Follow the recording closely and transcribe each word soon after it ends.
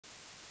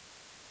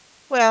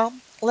Well,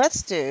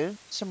 let's do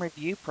some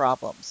review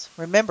problems.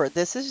 Remember,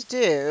 this is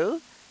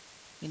due.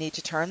 You need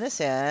to turn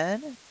this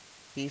in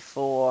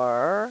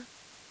before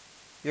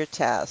your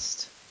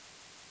test.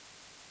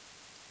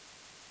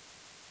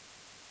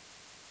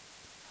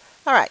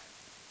 All right.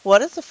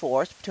 What is the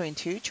force between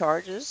two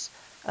charges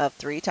of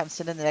 3 times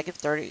 10 to the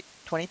negative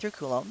 23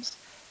 coulombs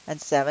and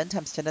 7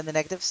 times 10 to the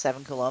negative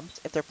 7 coulombs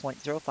if they're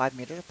 0.05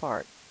 meters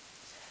apart?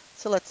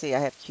 So let's see, I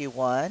have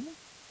Q1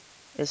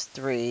 is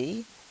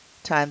 3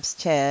 times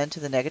 10 to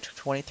the negative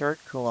 23rd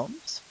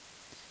coulombs.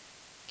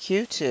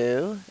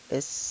 Q2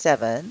 is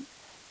 7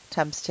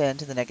 times 10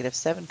 to the negative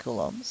 7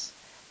 coulombs.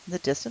 And the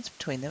distance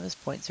between them is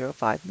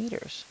 0.05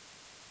 meters.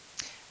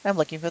 I'm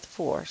looking for the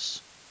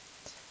force.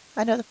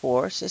 I know the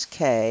force is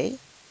K,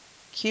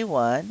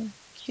 Q1,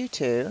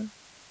 Q2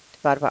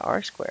 divided by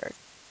R squared.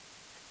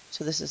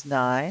 So this is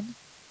 9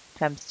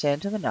 times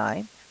 10 to the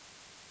 9th.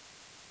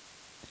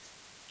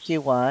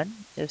 Q1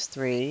 is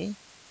 3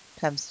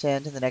 times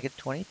 10 to the negative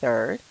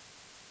 23rd.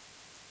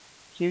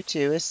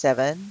 Q2 is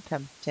 7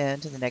 times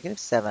 10 to the negative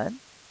 7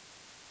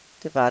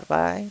 divided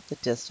by the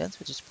distance,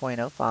 which is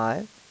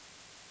 0.05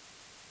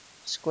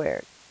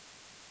 squared.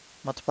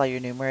 Multiply your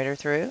numerator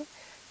through,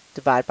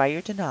 divide by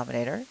your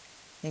denominator, and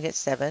you get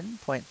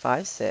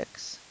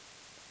 7.56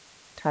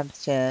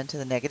 times 10 to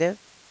the negative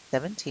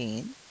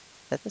 17,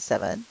 that's the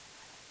 7,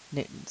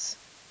 newtons.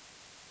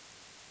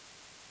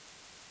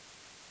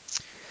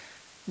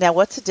 Now,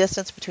 what's the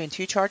distance between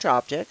two charged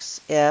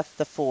objects if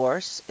the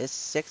force is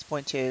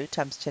 6.2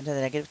 times 10 to the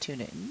negative 2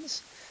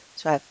 newtons?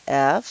 So I have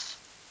F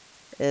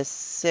is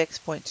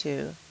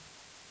 6.2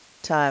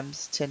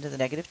 times 10 to the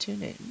negative 2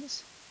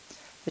 newtons.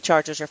 The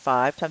charges are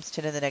 5 times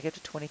 10 to the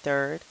negative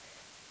 23rd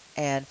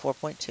and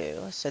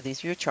 4.2. So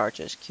these are your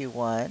charges,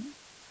 Q1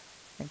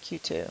 and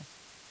Q2.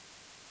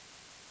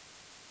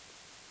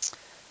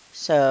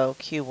 So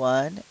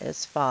Q1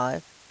 is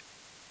 5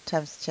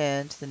 times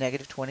 10 to the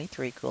negative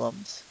 23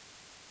 coulombs.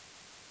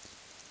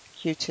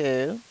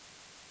 Q2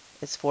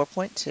 is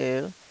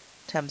 4.2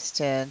 times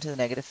 10 to the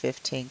negative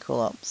 15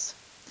 coulombs.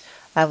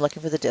 I'm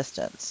looking for the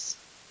distance.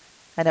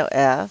 I know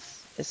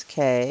F is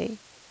K,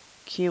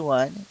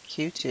 Q1,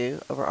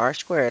 Q2 over R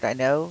squared. I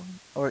know,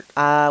 or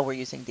we're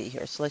using D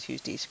here, so let's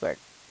use D squared.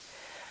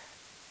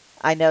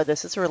 I know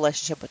this is a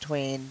relationship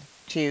between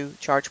two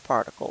charged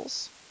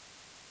particles.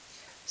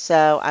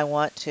 So I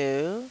want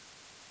to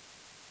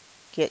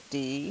get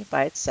D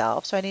by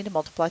itself, so I need to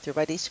multiply through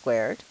by D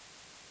squared.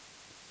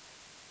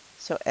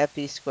 So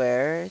FD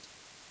squared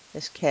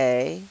is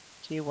K,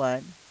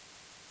 Q1,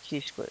 Q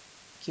squared,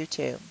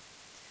 Q2.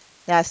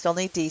 Now I still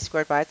need D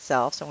squared by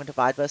itself, so I'm going to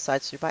divide both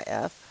sides through by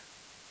F.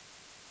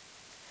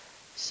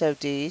 So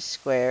D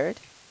squared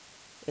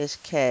is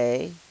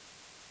K,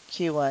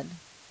 Q1,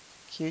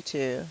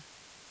 Q2,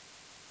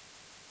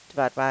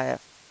 divided by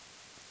F.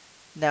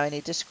 Now I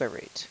need to square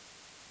root.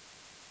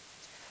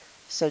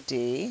 So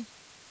D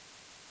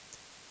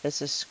is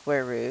the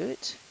square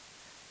root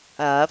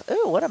of,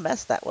 ooh, what a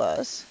mess that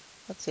was.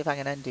 Let's see if I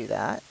can undo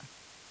that.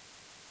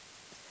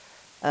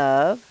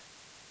 Of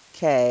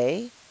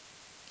K,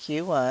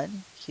 Q1,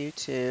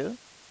 Q2,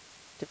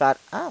 divide,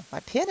 oh, my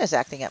pen is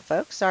acting up,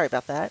 folks. Sorry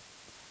about that.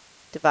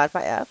 Divide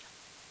by F.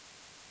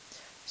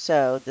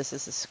 So this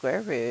is the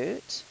square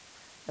root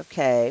of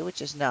K,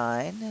 which is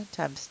 9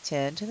 times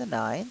 10 to the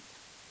 9th.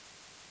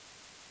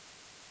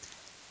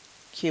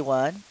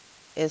 Q1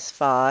 is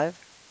 5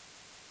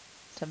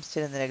 times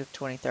 10 to the negative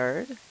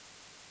 23rd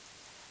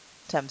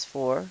times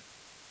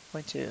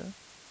 4.2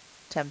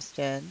 times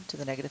 10 to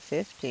the negative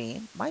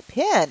 15. My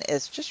pen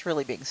is just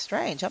really being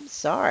strange. I'm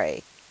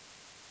sorry.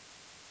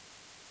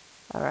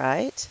 All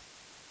right.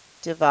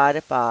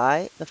 Divided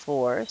by the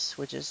force,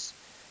 which is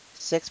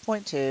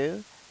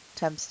 6.2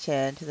 times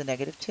 10 to the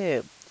negative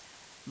 2.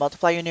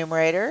 Multiply your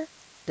numerator,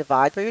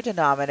 divide by your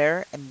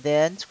denominator, and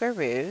then square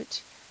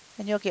root,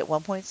 and you'll get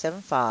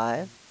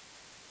 1.75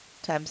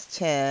 times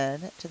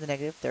 10 to the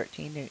negative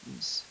 13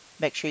 newtons.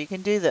 Make sure you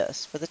can do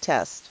this for the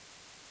test.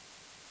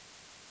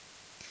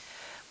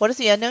 What is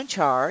the unknown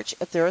charge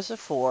if there is a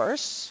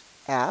force,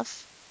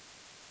 F,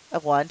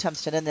 of 1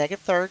 times 10 to the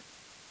negative 3rd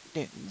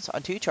newtons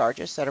on two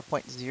charges that are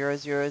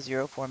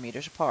 0.0004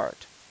 meters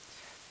apart?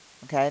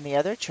 Okay, and the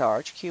other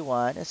charge,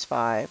 Q1, is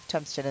 5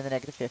 times 10 to the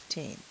negative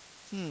 15.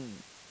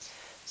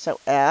 So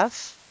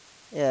F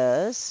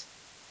is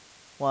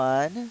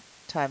 1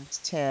 times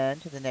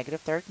 10 to the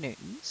negative 3rd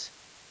newtons.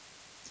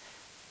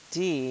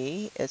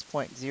 D is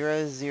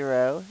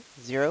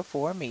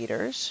 0.0004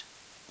 meters.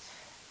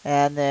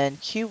 And then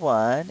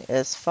Q1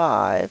 is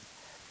 5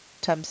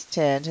 times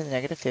 10 to the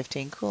negative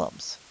 15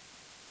 coulombs.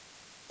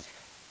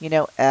 You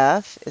know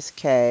F is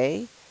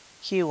K,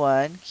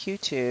 Q1,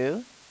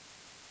 Q2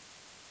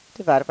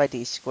 divided by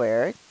D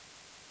squared.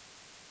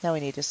 Now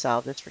we need to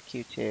solve this for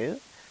Q2.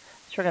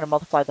 So we're going to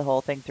multiply the whole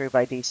thing through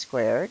by D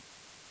squared.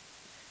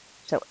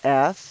 So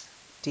F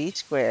D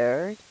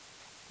squared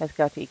has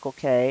got to equal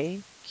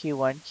K,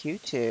 Q1,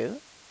 Q2.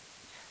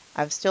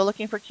 I'm still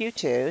looking for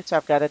Q2, so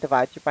I've got to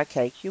divide through by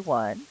K,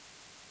 Q1,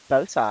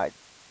 both sides.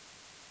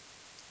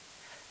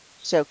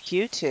 So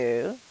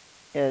Q2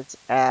 is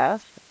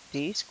F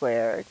d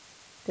squared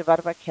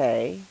divided by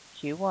K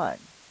Q1.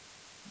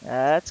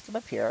 Let's come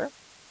up here.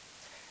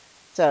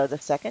 So the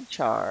second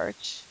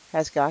charge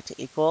has got to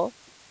equal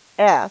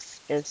F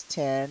is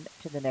 10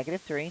 to the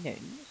negative 3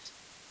 newtons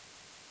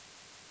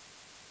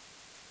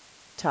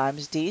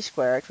times d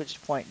squared, which is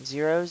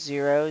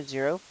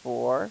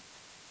 0.0004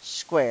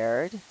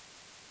 squared,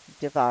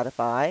 divided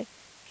by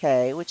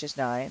K, which is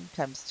 9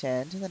 times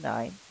 10 to the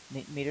 9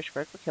 Newton meter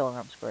squared per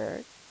kilogram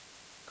squared,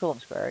 coulomb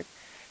squared.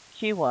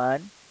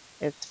 Q1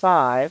 is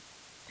 5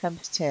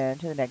 times 10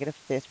 to the negative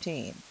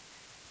 15.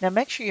 Now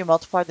make sure you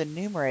multiply the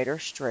numerator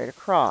straight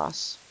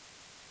across.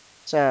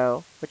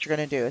 So what you're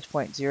going to do is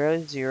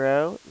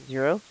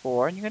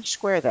 0.0004, and you're going to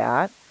square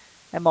that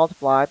and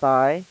multiply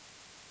by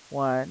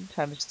 1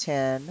 times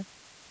 10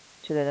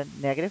 to the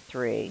negative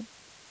 3.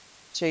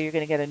 So you're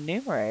going to get a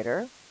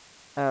numerator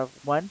of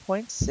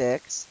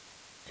 1.6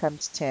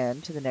 times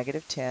 10 to the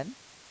negative 10.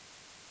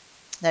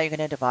 Now you're going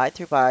to divide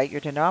through by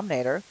your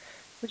denominator,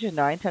 which is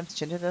 9 times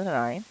 10 to the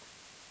 9th.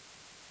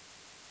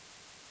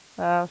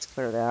 Let's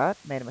clear that.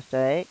 Made a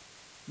mistake.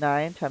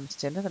 9 times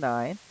 10 to the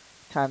 9th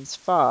times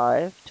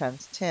 5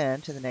 times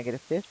 10 to the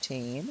negative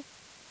 15.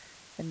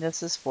 And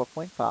this is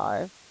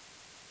 4.5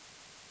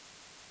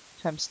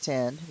 times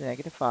 10 to the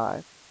negative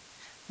 5.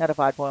 Now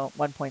divide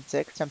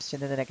 1.6 times 10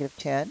 to the negative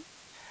 10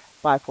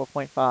 by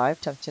 4.5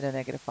 times 10 to the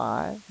negative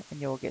 5,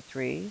 and you will get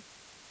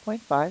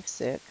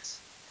 3.56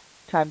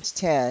 times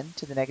 10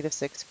 to the negative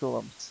 6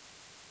 coulombs.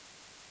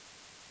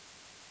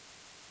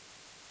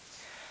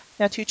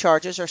 Now two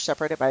charges are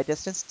separated by a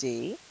distance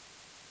d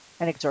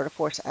and exert a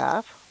force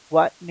F.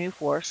 What new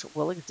force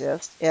will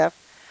exist if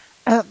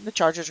the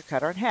charges are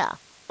cut in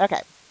half?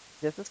 Okay,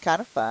 this is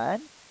kind of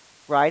fun.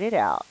 Write it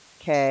out.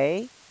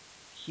 K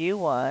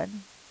Q1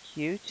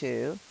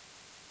 Q2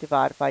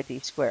 divided by d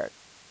squared.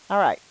 All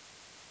right.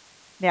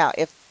 Now,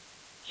 if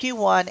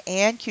Q1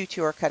 and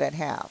Q2 are cut in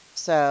half,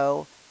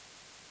 so,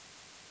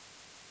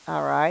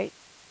 all right,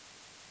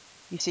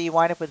 you see you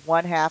wind up with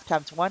 1/2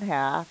 times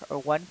 1/2,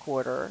 or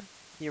 1/4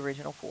 the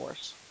original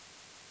force.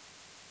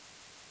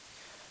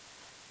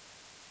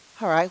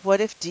 All right, what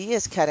if D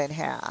is cut in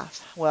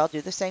half? Well,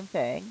 do the same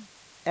thing.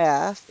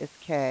 F is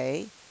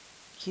K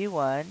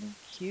Q1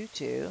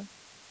 Q2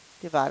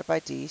 divided by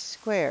D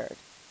squared.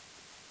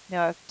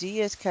 Now, if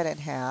D is cut in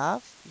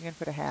half, you're going to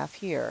put a half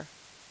here,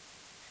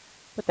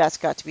 but that's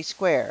got to be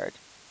squared.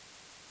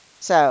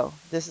 So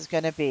this is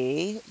going to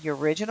be your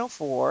original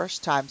force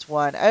times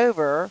 1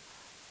 over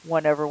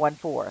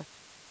 1/4.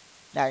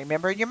 Now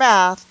remember in your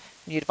math,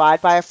 when you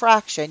divide by a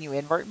fraction, you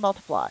invert and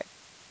multiply.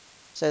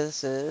 So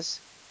this is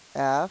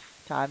F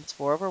times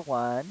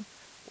 4/1,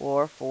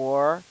 or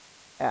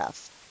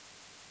 4F.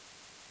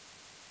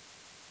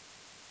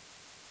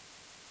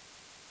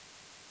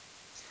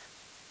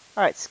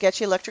 All right,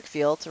 sketchy electric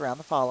fields around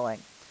the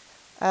following.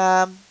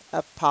 A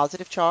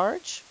positive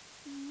charge.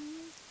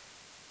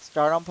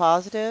 Start on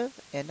positive,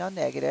 end on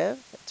negative.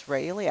 It's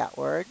radially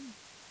outward.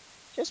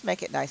 Just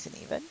make it nice and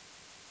even.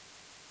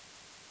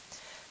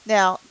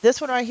 Now, this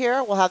one right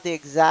here will have the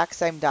exact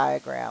same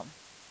diagram,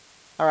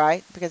 all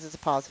right, because it's a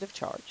positive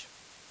charge.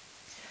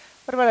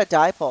 What about a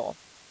dipole?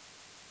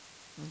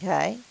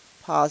 Okay,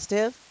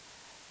 positive,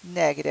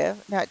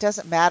 negative. Now, it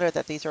doesn't matter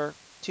that these are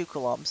 2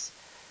 coulombs.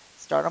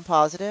 Start on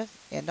positive,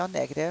 end on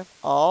negative.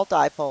 All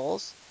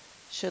dipoles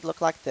should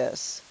look like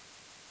this.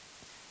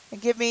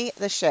 And give me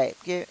the shape.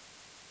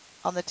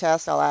 On the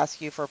test, I'll ask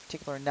you for a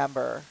particular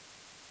number.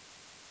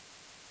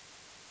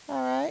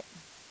 All right.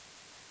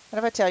 And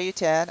if I tell you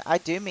 10, I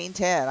do mean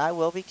 10. I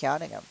will be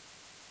counting them.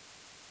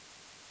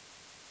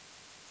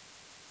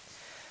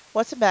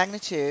 What's the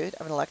magnitude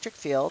of an electric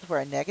field where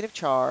a negative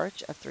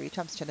charge of 3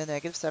 times 10 to the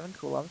negative 7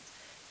 coulombs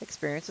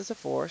experiences a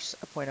force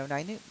of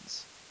 0.09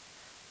 newtons?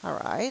 All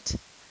right.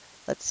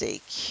 Let's see.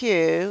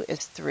 Q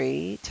is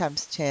 3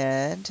 times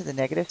 10 to the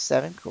negative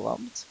 7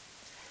 coulombs.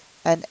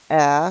 And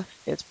F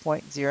is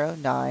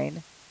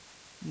 0.09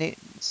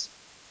 newtons.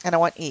 And I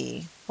want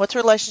E. What's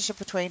the relationship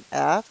between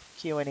F,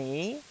 Q, and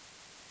E?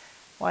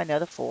 Well, I know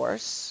the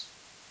force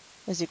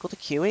is equal to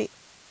QE.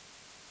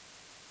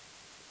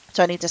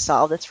 So I need to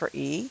solve this for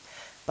E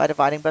by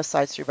dividing both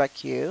sides through by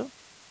Q.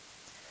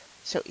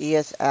 So E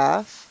is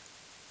F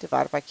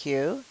divided by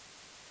Q.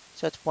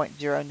 So it's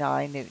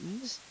 0.09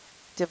 newtons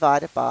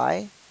divided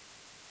by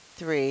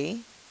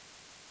 3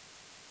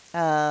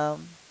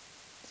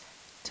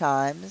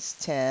 times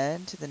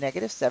 10 to the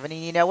negative 7.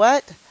 And you know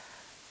what?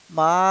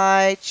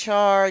 My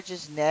charge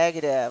is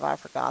negative. I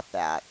forgot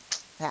that.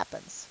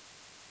 Happens.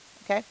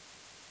 Okay?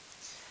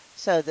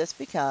 So this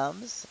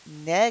becomes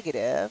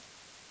negative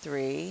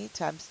 3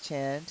 times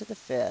 10 to the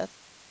 5th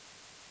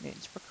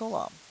newtons per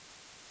coulomb.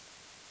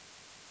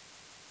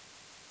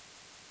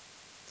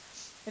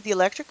 If the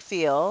electric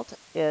field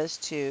is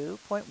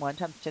 2.1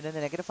 times 10 to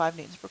the negative 5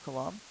 newtons per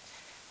coulomb,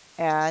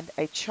 and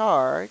a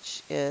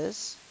charge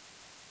is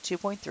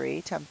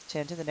 2.3 times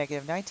 10 to the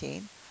negative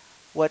 19,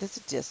 what is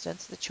the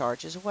distance the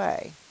charge is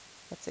away?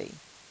 Let's see.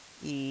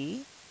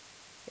 E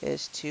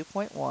is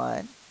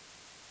 2.1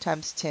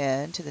 times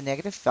 10 to the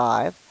negative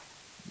 5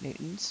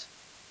 newtons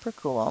per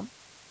coulomb.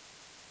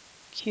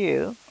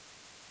 Q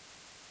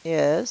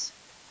is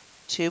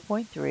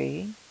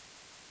 2.3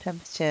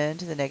 times 10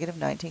 to the negative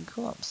 19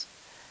 coulombs.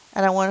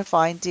 And I want to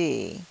find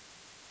D.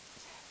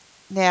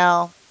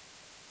 Now,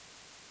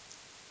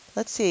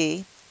 let's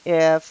see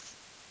if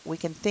we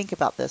can think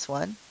about this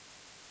one.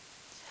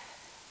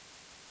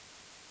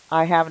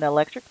 I have an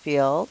electric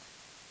field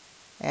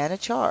and a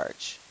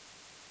charge.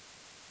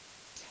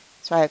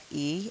 So I have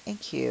E and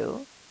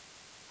Q.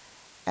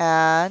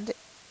 And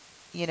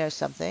you know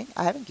something?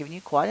 I haven't given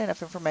you quite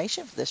enough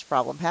information for this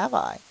problem, have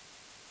I?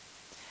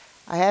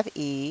 I have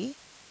E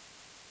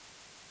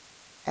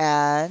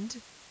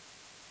and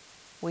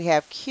we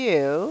have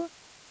Q,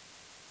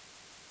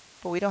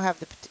 but we don't have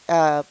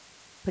the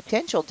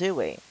potential, do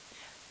we?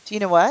 Do you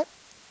know what?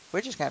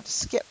 We're just going to have to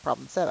skip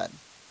problem 7.